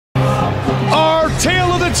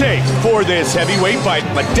to take for this heavyweight fight?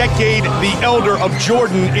 A decade the elder of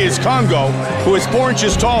Jordan is Kongo, who is 4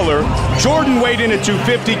 inches taller. Jordan weighed in at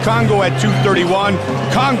 250, Kongo at 231.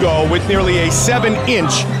 Kongo with nearly a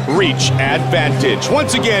 7-inch reach advantage.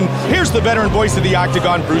 Once again, here's the veteran voice of the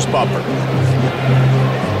Octagon, Bruce Buffer.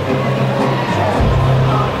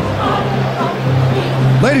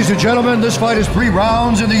 Ladies and gentlemen, this fight is 3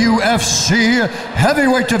 rounds in the UFC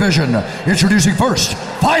heavyweight division. Introducing first,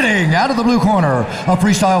 fighting out of the blue corner, a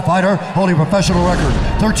freestyle fighter holding a professional record,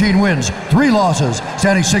 13 wins, 3 losses,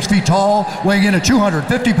 standing 6 feet tall, weighing in at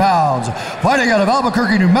 250 pounds. Fighting out of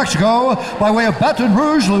Albuquerque, New Mexico, by way of Baton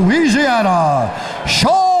Rouge, Louisiana,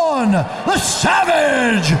 Shawn the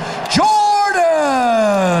Savage Jordan.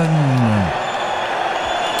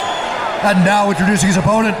 And now introducing his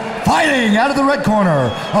opponent, fighting out of the red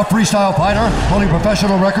corner, a freestyle fighter holding a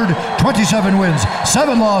professional record, 27 wins,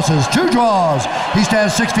 7 losses, 2 draws. He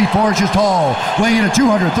stands 6 feet 4 inches tall, weighing in at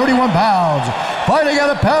 231 pounds. Fighting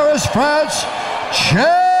out of Paris, France,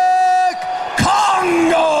 Cheick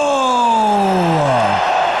Kongo.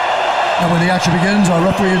 And when the action begins, our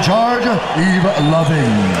referee in charge, Yves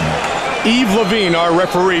Levine. Yves Levine, our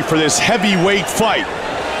referee for this heavyweight fight.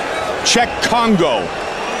 Cheick Kongo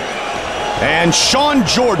and Shawn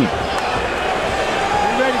Jordan.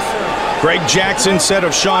 Ready, sir. Greg Jackson said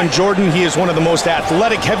of Shawn Jordan, he is one of the most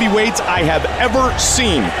athletic heavyweights I have ever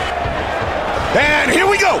seen. And here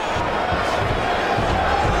we go.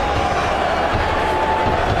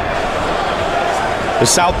 The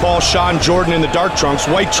southpaw Shawn Jordan in the dark trunks,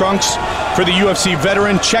 white trunks for the UFC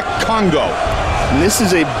veteran Cheick Kongo. And this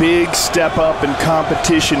is a big step up in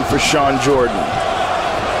competition for Shawn Jordan.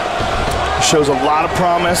 Shows a lot of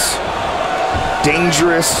promise.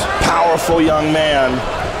 Dangerous, powerful young man.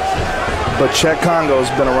 But Cheick Kongo's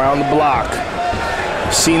been around the block,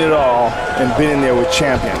 seen it all, and been in there with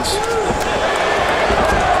champions.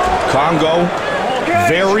 Kongo,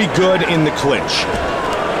 very good in the clinch.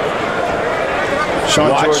 Shawn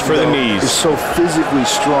Jordan, for the knees. Is so physically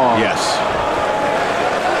strong. Yes.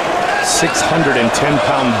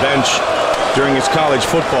 610-pound bench during his college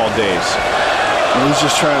football days. And he's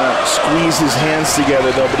just trying to squeeze his hands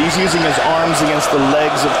together, though, but he's using his arms against the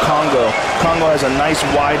legs of Kongo. Kongo has a nice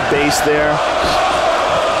wide base there.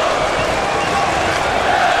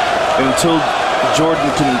 And until Jordan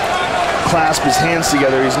can clasp his hands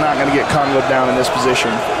together, he's not going to get Kongo down in this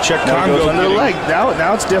position. Cheick Kongo Kongo under the leg.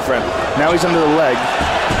 Now it's different. Now he's under the leg.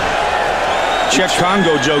 Cheick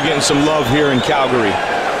Kongo, Joe, getting some love here in Calgary.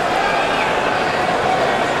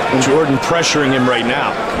 And Jordan pressuring him right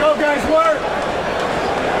now. Go, guys, work.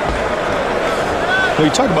 When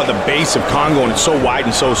you talk about the base of Kongo and it's so wide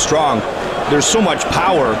and so strong, there's so much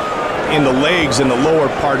power in the legs and the lower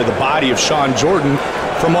part of the body of Shawn Jordan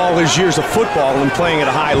from all his years of football and playing at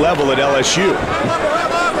a high level at LSU.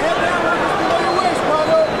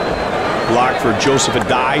 Blocked for Joseph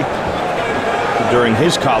Adai during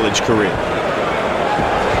his college career.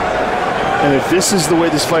 And if this is the way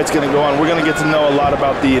this fight's going to go on, we're going to get to know a lot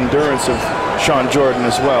about the endurance of Shawn Jordan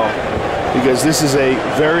as well. Because this is a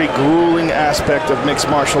very grueling aspect of mixed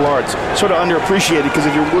martial arts. Sort of underappreciated, because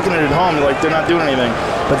if you're looking at it at home, you're like, they're not doing anything.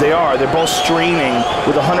 But they are. They're both straining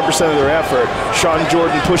with 100% of their effort. Shawn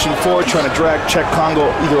Jordan pushing forward, trying to drag Cheick Kongo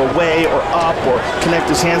either away or up or connect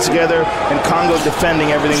his hands together. And Kongo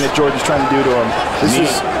defending everything that Jordan's trying to do to him. This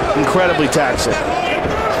is incredibly taxing.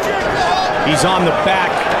 He's on the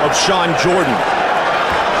back of Shawn Jordan.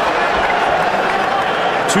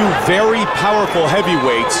 2 very powerful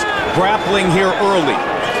heavyweights grappling here early,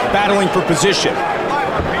 battling for position.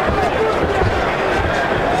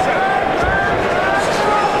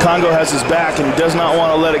 Kongo has his back and he does not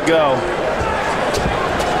want to let it go.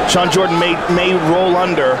 Shawn Jordan may roll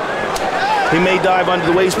under. He may dive under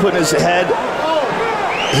the way he's putting his head.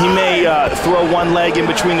 He may throw one leg in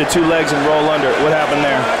between the 2 legs and roll under. What happened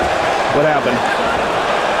there? What happened?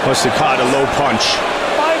 Must have caught a low punch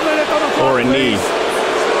or a knee.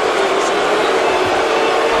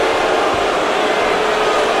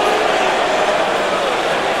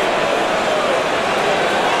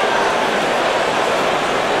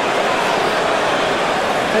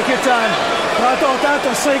 Take your time. Prends ton temps,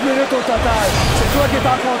 t'as 5 minutes au total. C'est toi qui es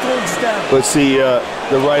en contrôle du temps. Let's see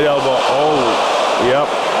the right elbow. Oh, yep.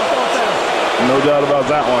 No doubt about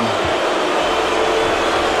that one.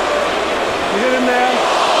 You hit him there.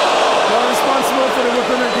 You're responsible for the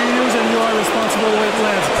weapon that you use, and you are responsible where it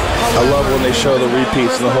lands. I love when they show the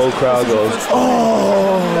repeats and the whole crowd goes,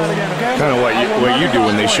 oh. Kind of what you do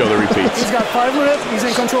when they show the repeats. He's got 5 minutes. He's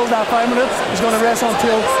in control of that 5 minutes. He's going to rest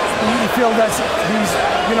until he feels that he's,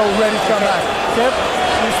 ready to come back. Okay?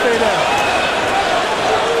 You stay there.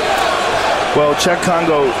 Well, Cheick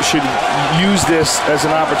Kongo should use this as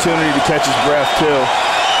an opportunity to catch his breath, too.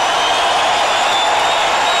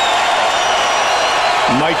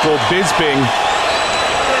 Michael Bisping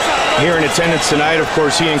here in attendance tonight. Of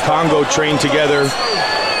course, he and Kongo trained together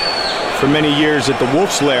for many years at the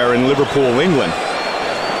Wolf's Lair in Liverpool, England.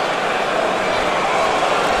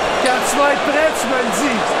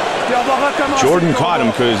 Jordan caught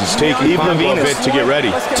him because it's taking Kongo a bit to get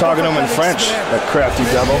ready. Talking to him in French, that crafty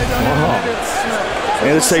devil.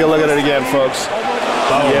 And let's take a look at it again, folks.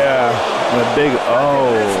 Oh. Yeah, and a big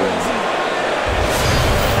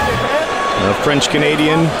A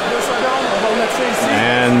French-Canadian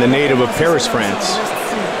and the native of Paris, France.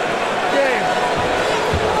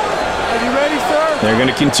 They're going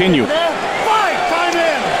to continue.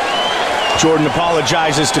 Jordan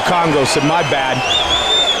apologizes to Kongo, said, "My bad."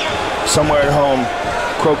 Somewhere at home,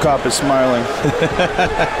 Crow Cop is smiling.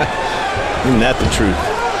 Isn't that the truth?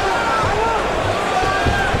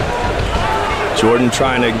 Jordan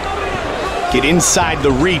trying to get inside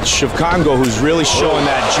the reach of Kongo, who's really showing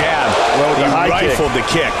that jab. Well, he rifled the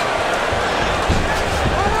kick.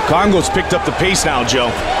 Kongo's picked up the pace now,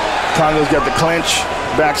 Joe. Kongo's got the clinch,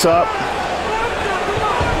 backs up.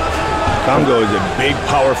 Kongo is a big,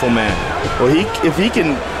 powerful man. Well, if he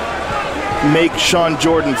can make Shawn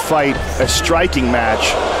Jordan fight a striking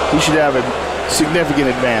match, he should have a significant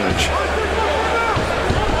advantage.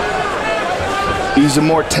 He's a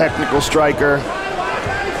more technical striker.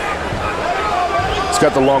 He's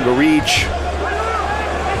got the longer reach.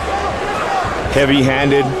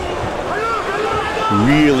 Heavy-handed,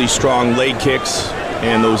 really strong leg kicks,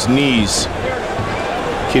 and those knees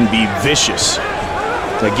can be vicious.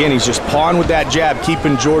 Again, he's just pawing with that jab,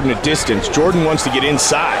 keeping Jordan at distance. Jordan wants to get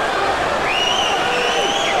inside.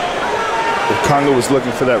 Kongo was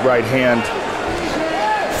looking for that right hand.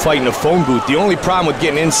 Fighting a phone booth. The only problem with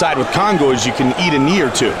getting inside with Kongo is you can eat a knee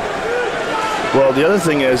or two. Well, the other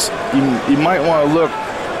thing is, you might want to look.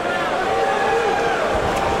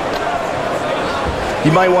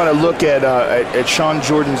 You might want to look at Shawn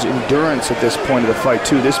Jordan's endurance at this point of the fight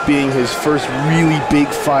too. This being his first really big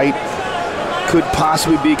fight, could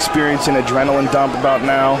possibly be experiencing an adrenaline dump about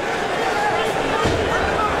now.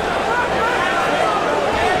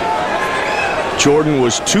 Jordan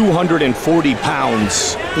was 240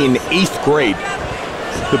 pounds in 8th grade.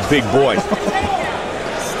 The big boy.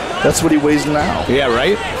 That's what he weighs now. Yeah,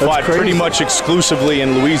 right? Fought pretty much exclusively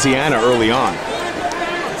in Louisiana early on.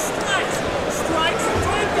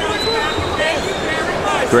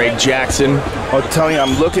 Greg Jackson. I'll tell you,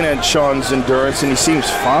 I'm looking at Shawn's endurance, and he seems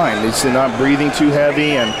fine. He's not breathing too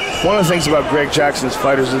heavy. And one of the things about Greg Jackson's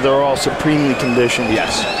fighters is they're all supremely conditioned.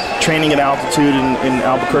 Yes. Training at altitude in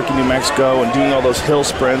Albuquerque, New Mexico, and doing all those hill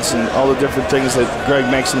sprints and all the different things that Greg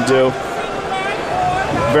makes him do.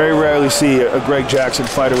 Very rarely see a Greg Jackson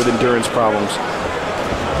fighter with endurance problems.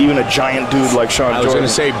 Even a giant dude like Shawn Jordan. I was going to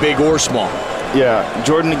say big or small. Yeah,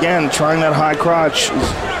 Jordan again trying that high crotch.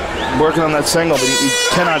 He's working on that single, but he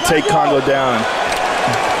cannot take Kongo down.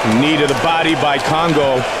 Knee to the body by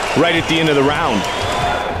Kongo right at the end of the round.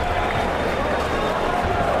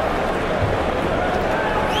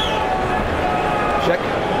 Cheick,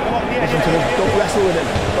 listen to him. Don't wrestle with him.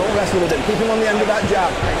 Don't wrestle with him. Keep him on the end of that jab.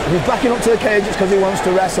 If he's backing up to the cage, it's because he wants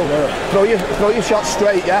to wrestle. Throw your shots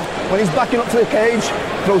straight, yeah? When he's backing up to the cage,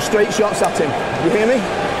 throw straight shots at him. You hear me?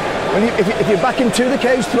 If you're backing to the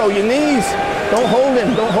cage, throw your knees. Don't hold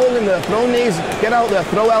him. Don't hold him there. Throw knees. Get out there.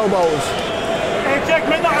 Throw elbows. Hey, Cheick,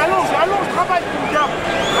 maintenant, allonge, travaille ton jab.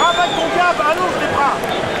 Travaille ton jab, allonge les bras.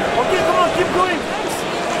 Okay, come on, keep going.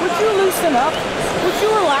 Would you loosen up? Would you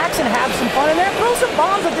relax and have some fun in there? Throw some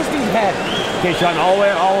bombs at this dude's head. Okay, Shawn, all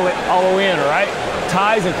the way in, all right?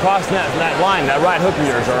 Ties and crossing that line, that right hook of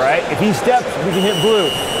yours, all right? If he steps, we can hit blue.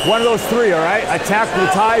 One of those three, all right? Attack with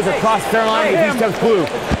the ties across the fair line. If he steps blue.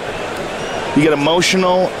 You get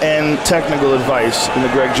emotional and technical advice in the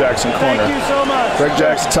Greg Jackson corner. Thank you so much. Greg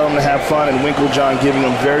Jackson telling him to have fun, and Winklejohn giving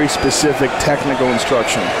him very specific technical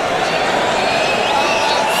instruction.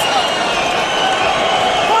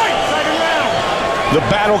 The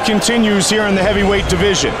battle continues here in the heavyweight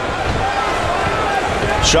division.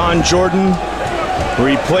 Shawn Jordan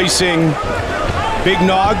replacing Big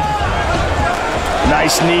Nog.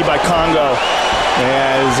 Nice knee by Kongo.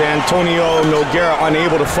 As Antonio Nogueira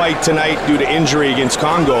unable to fight tonight due to injury against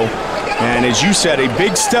Kongo. And as you said, a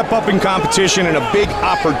big step up in competition and a big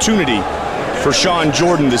opportunity for Shawn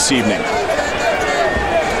Jordan this evening.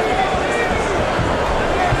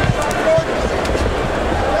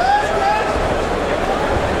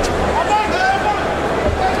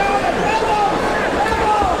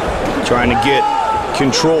 Trying to get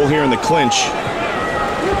control here in the clinch.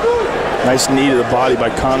 Nice knee to the body by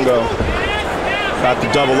Kongo. Got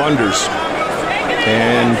the double unders.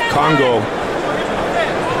 And Kongo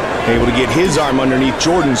able to get his arm underneath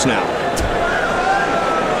Jordan's now.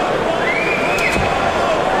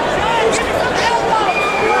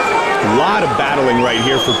 A lot of battling right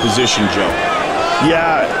here for position, Joe.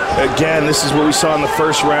 Yeah, again, this is what we saw in the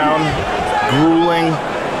first round. Grueling.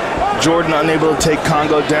 Jordan unable to take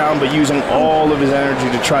Kongo down, but using all of his energy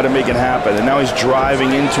to try to make it happen. And now he's driving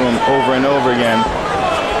into him over and over again.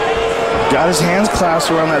 Got his hands clasped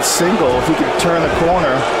around that single. If he could turn the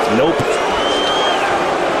corner, nope.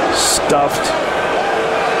 Stuffed.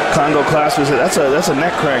 Kongo clasps it. That's a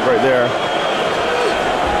neck crank right there.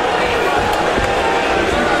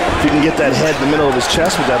 If he can get that head in the middle of his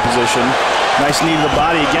chest with that position. Nice knee to the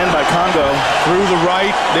body again by Kongo. Through the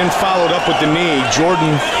right, then followed up with the knee.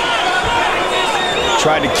 Jordan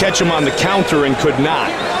tried to catch him on the counter and could not.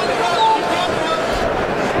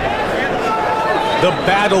 The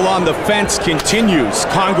battle on the fence continues.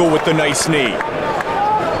 Kongo with the nice knee.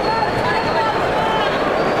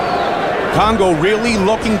 Kongo really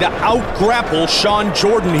looking to out-grapple Shawn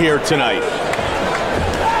Jordan here tonight.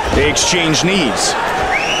 They exchange knees.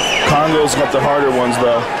 Kongo's got the harder ones,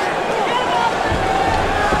 though.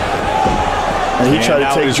 And he tried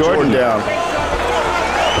to take Jordan down.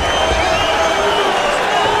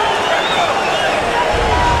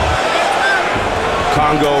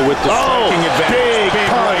 Kongo with the striking advantage. Big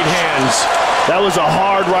right hands. That was a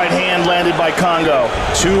hard right hand landed by Kongo.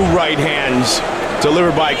 Two right hands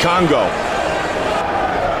delivered by Kongo.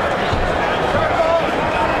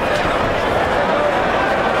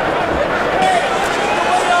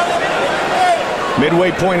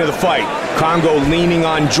 Midway point of the fight. Kongo leaning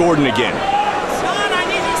on Jordan again. Shawn, I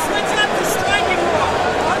need you to switch up the striking rule.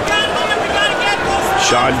 We gotta get those.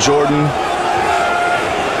 Shawn Jordan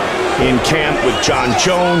in camp with John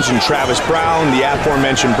Jones and Travis Brown, the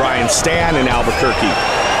aforementioned Brian Stan in Albuquerque.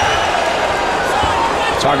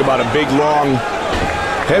 Talk about a big, long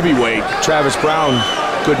heavyweight. Travis Brown,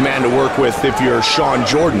 good man to work with if you're Shawn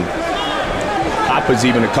Jordan. Papa's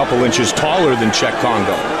even a couple inches taller than Cheick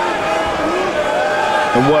Kongo.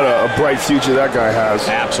 And what a bright future that guy has.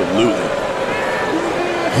 Absolutely.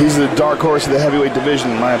 He's the dark horse of the heavyweight division,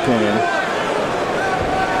 in my opinion.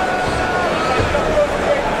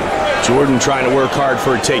 Jordan trying to work hard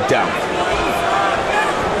for a takedown.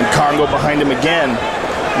 And Kongo behind him again.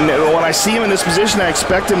 And when I see him in this position, I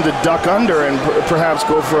expect him to duck under and perhaps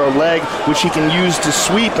go for a leg, which he can use to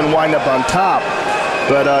sweep and wind up on top.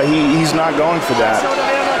 But he's not going for that.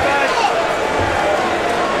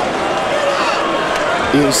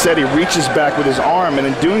 Instead, he reaches back with his arm, and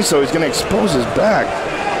in doing so, he's going to expose his back.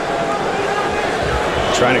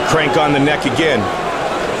 Trying to crank on the neck again.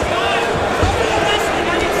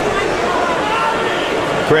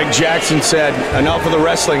 Greg Jackson said, enough of the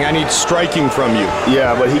wrestling, I need striking from you.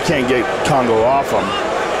 Yeah, but he can't get Kongo off him.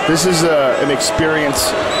 This is an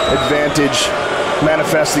experience advantage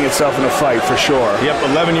manifesting itself in a fight, for sure. Yep,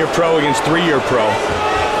 11-year pro against 3-year pro.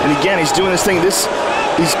 And again, he's doing this thing,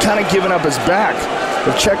 he's kind of giving up his back.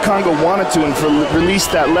 If Cheick Kongo wanted to and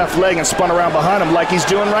released that left leg and spun around behind him like he's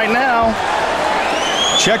doing right now.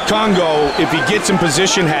 Cheick Kongo, if he gets in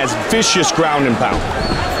position, has vicious ground and pound.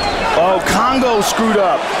 Oh, Kongo screwed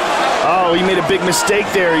up. Oh, he made a big mistake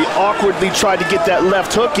there. He awkwardly tried to get that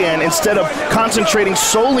left hook in instead of concentrating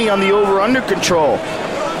solely on the over-under control.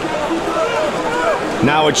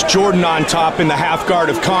 Now it's Jordan on top in the half guard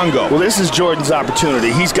of Kongo. Well, this is Jordan's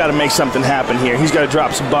opportunity. He's got to make something happen here. He's got to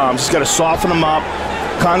drop some bombs. He's got to soften him up.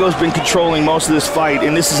 Kongo's been controlling most of this fight,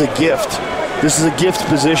 and this is a gift. This is a gift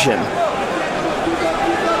position.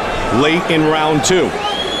 Late in round 2.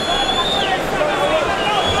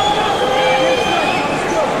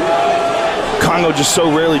 Kongo just so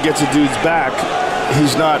rarely gets a dude's back.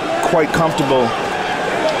 He's not quite comfortable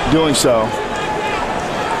doing so.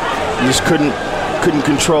 He just couldn't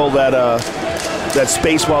control that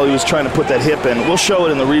space while he was trying to put that hip in. We'll show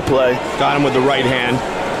it in the replay. Got him with the right hand.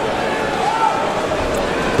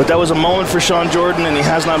 But that was a moment for Shawn Jordan, and he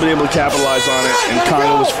has not been able to capitalize on it, and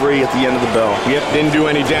Kongo was free at the end of the bell. Yep, didn't do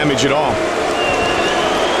any damage at all.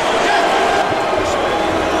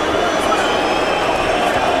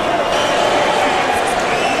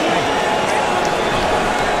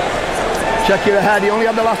 Check your head. You only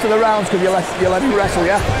had the last of the rounds because you let him wrestle,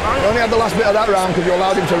 yeah? You only had the last bit of that round because you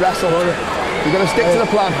allowed him to wrestle. You're going to stick to the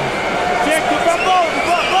plan. Cheick, tu peux pas,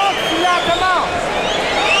 il a ta main.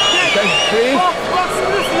 Okay, 3. Boxe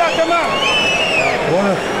plus, il a ta main.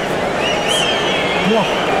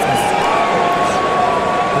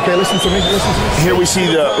 Okay, listen to me. Here we see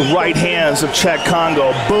the right hands of Cheick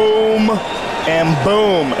Kongo. Boom, and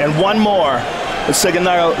boom, and one more. Let's take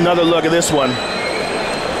another look at this one.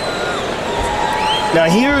 Now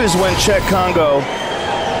here is when Cheick Kongo,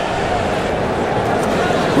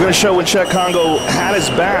 we're going to show when Cheick Kongo had his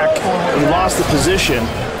back and lost the position.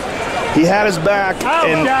 He had his back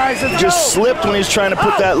and just slipped when he was trying to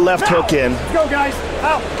put that left hook in. Let's go, guys.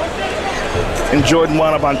 Out. And Jordan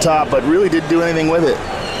wound up on top, but really didn't do anything with it.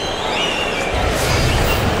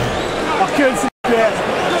 Recule, s'il vous plaît.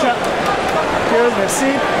 Recule,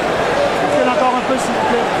 merci. Recule encore un peu, s'il vous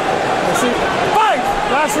plaît. Merci. Fight!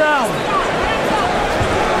 Last round.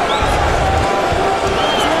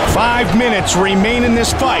 5 minutes remain in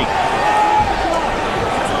this fight.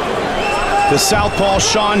 The southpaw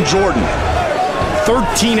Shawn Jordan,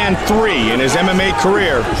 13-3 in his MMA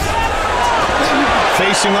career,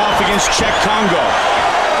 facing off against Cheick Kongo,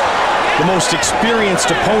 the most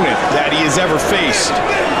experienced opponent that he has ever faced.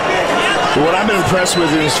 What I've been impressed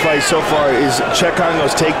with in this fight so far is Cheick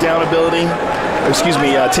Kongo's takedown ability.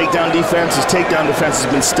 Takedown defense. His takedown defense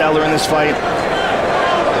has been stellar in this fight.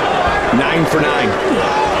 9 for 9.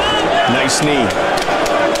 Nice knee.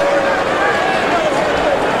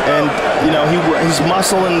 And, you know, he's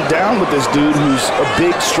muscling down with this dude who's a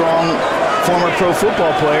big, strong, former pro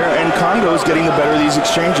football player, and Kongo's getting the better of these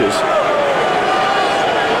exchanges.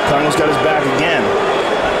 Kongo's got his back again.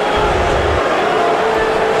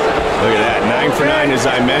 Look at that, 9 for 9 as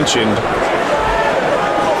I mentioned.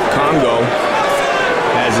 Kongo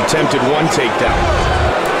has attempted one takedown.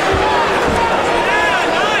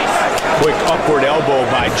 Quick upward elbow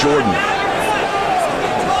by Jordan.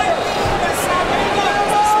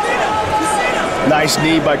 Nice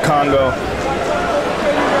knee by Kongo.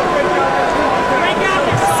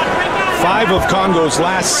 5 of Kongo's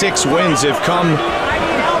last 6 wins have come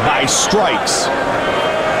by strikes.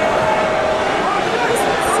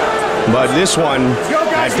 But this one,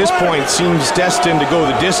 at this point, seems destined to go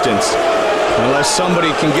the distance. Unless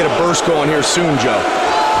somebody can get a burst going here soon, Joe.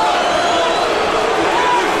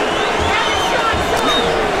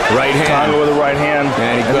 Right hand. Kongo with the right hand.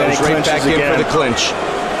 And he goes right back in for the clinch.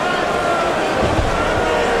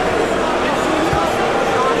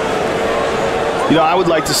 You know, I would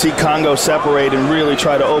like to see Kongo separate and really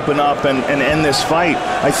try to open up and end this fight.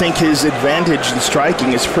 I think his advantage in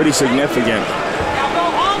striking is pretty significant.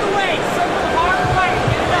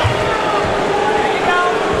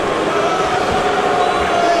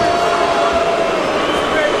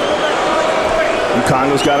 And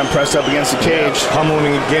Kongo's got him pressed up against the cage.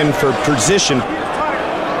 Pummeling again for position.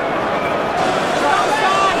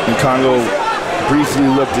 And Kongo briefly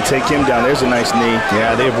looked to take him down. There's a nice knee.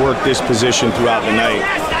 Yeah, they've worked this position throughout the night.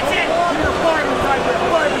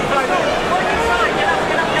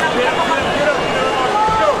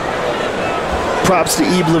 Props to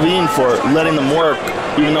Yves Levine for letting them work,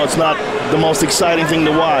 even though it's not the most exciting thing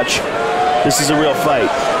to watch. This is a real fight.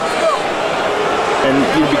 And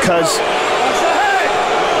you know, because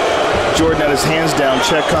Jordan had his hands down,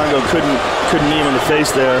 Cheick Kongo couldn't knee him in the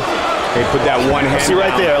face there. They put that one hand See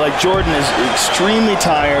right there, like Jordan is extremely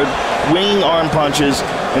tired, winging arm punches,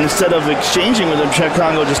 and instead of exchanging with him, Cheick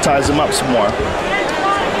Kongo just ties him up some more.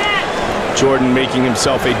 Jordan making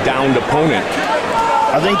himself a downed opponent.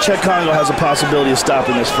 I think Cheick Kongo has a possibility of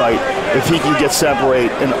stopping this fight if he can get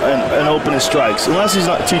separate and open his strikes, unless he's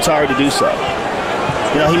not too tired to do so.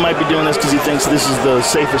 You know, he might be doing this because he thinks this is the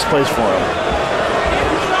safest place for him.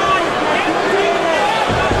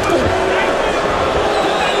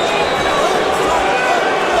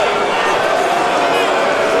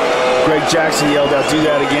 Greg Jackson yelled out, "Do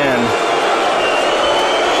that again."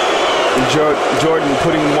 And Jordan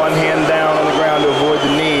putting one hand down on the ground to avoid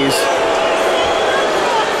the knees.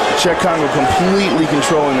 Cheick Kongo completely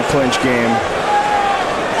controlling the clinch game.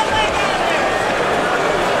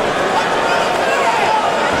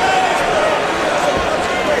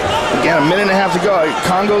 Again, a minute and a half to go.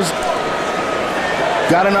 Kongo's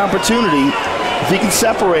got an opportunity. If he can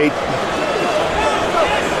separate,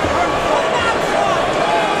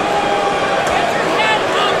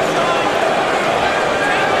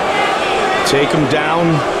 take him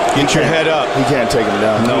down, get your head up. He can't take him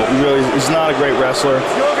down. No, he's not a great wrestler,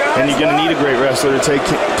 and you're going to need a great wrestler to take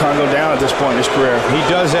Kongo down at this point in his career. He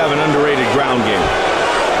does have an underrated ground game.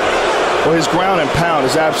 Well, his ground and pound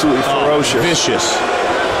is absolutely ferocious. Vicious.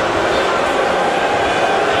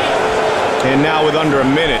 And now with under a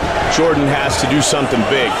minute, Jordan has to do something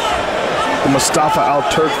big. The Mustafa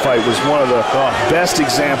Al-Turk fight was one of the best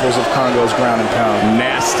examples of Kongo's ground and pound.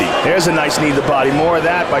 Nasty. There's a nice knee to the body. More of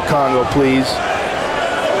that by Kongo, please.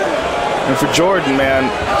 And for Jordan, man,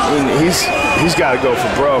 I mean, he's got to go for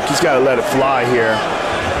broke. He's got to let it fly here.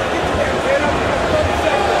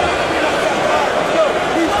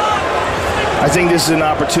 I think this is an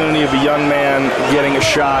opportunity of a young man getting a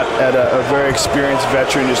shot at a very experienced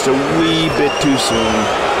veteran just a wee bit too soon.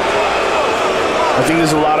 I think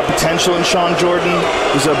there's a lot of potential in Shawn Jordan.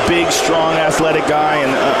 He's a big, strong, athletic guy,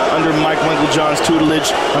 and under Mike Winklejohn's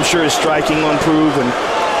tutelage, I'm sure his striking will improve. And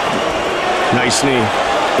nice knee.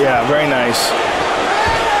 Yeah, very nice.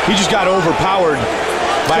 He just got overpowered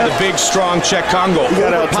by the big, strong Cheick Kongo. He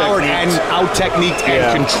got overpowered and out-techniqued and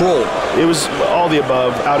controlled. It was all the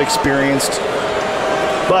above, out-experienced.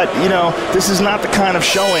 But, you know, this is not the kind of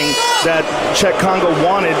showing that Cheick Kongo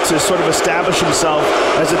wanted to sort of establish himself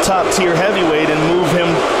as a top-tier heavyweight and move him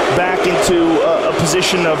back into a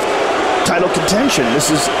position of title contention. This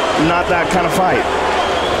is not that kind of fight.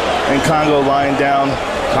 And Kongo lying down,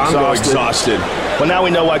 Kongo exhausted. Well, now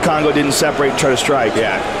we know why Kongo didn't separate and try to strike.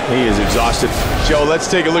 Yeah, he is exhausted. Joe, let's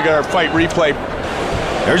take a look at our fight replay.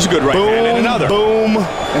 There's a good right hand and another. Boom,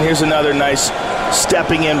 and here's another nice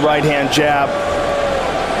stepping in right-hand jab.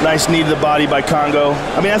 Nice knee to the body by Kongo.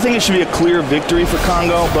 I mean, I think it should be a clear victory for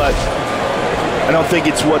Kongo, but I don't think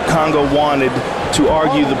it's what Kongo wanted to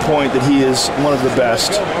argue the point that he is one of the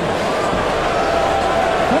best.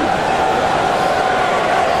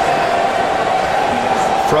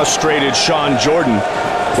 Frustrated Shawn Jordan.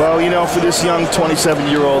 Well, you know, for this young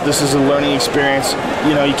 27-year-old, this is a learning experience.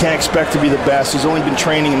 You know, you can't expect to be the best. He's only been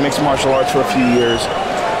training in mixed martial arts for a few years.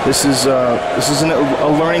 This is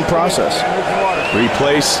a learning process.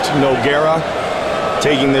 Replaced Nogueira,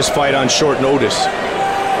 taking this fight on short notice.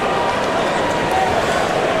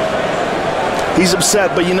 He's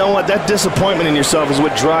upset, but you know what? That disappointment in yourself is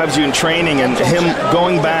what drives you in training, and him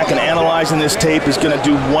going back and analyzing this tape is going to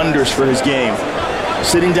do wonders for his game.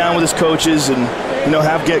 Sitting down with his coaches and, you know,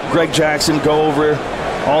 get Greg Jackson go over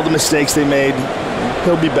all the mistakes they made.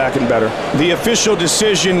 He'll be back and better. The official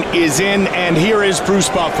decision is in, and here is Bruce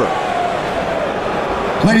Buffer.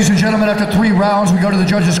 Ladies and gentlemen, after 3 rounds, we go to the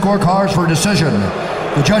judges' scorecards for a decision.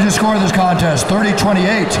 The judges score this contest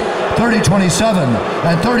 30-28, 30-27,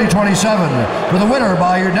 and 30-27 for the winner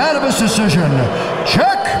by unanimous decision,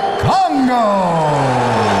 Cheick Kongo.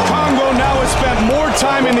 Kongo now has spent more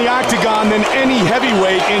time in the octagon than any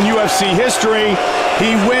heavyweight in UFC history.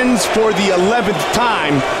 He wins for the 11th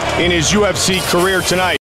time in his UFC career tonight.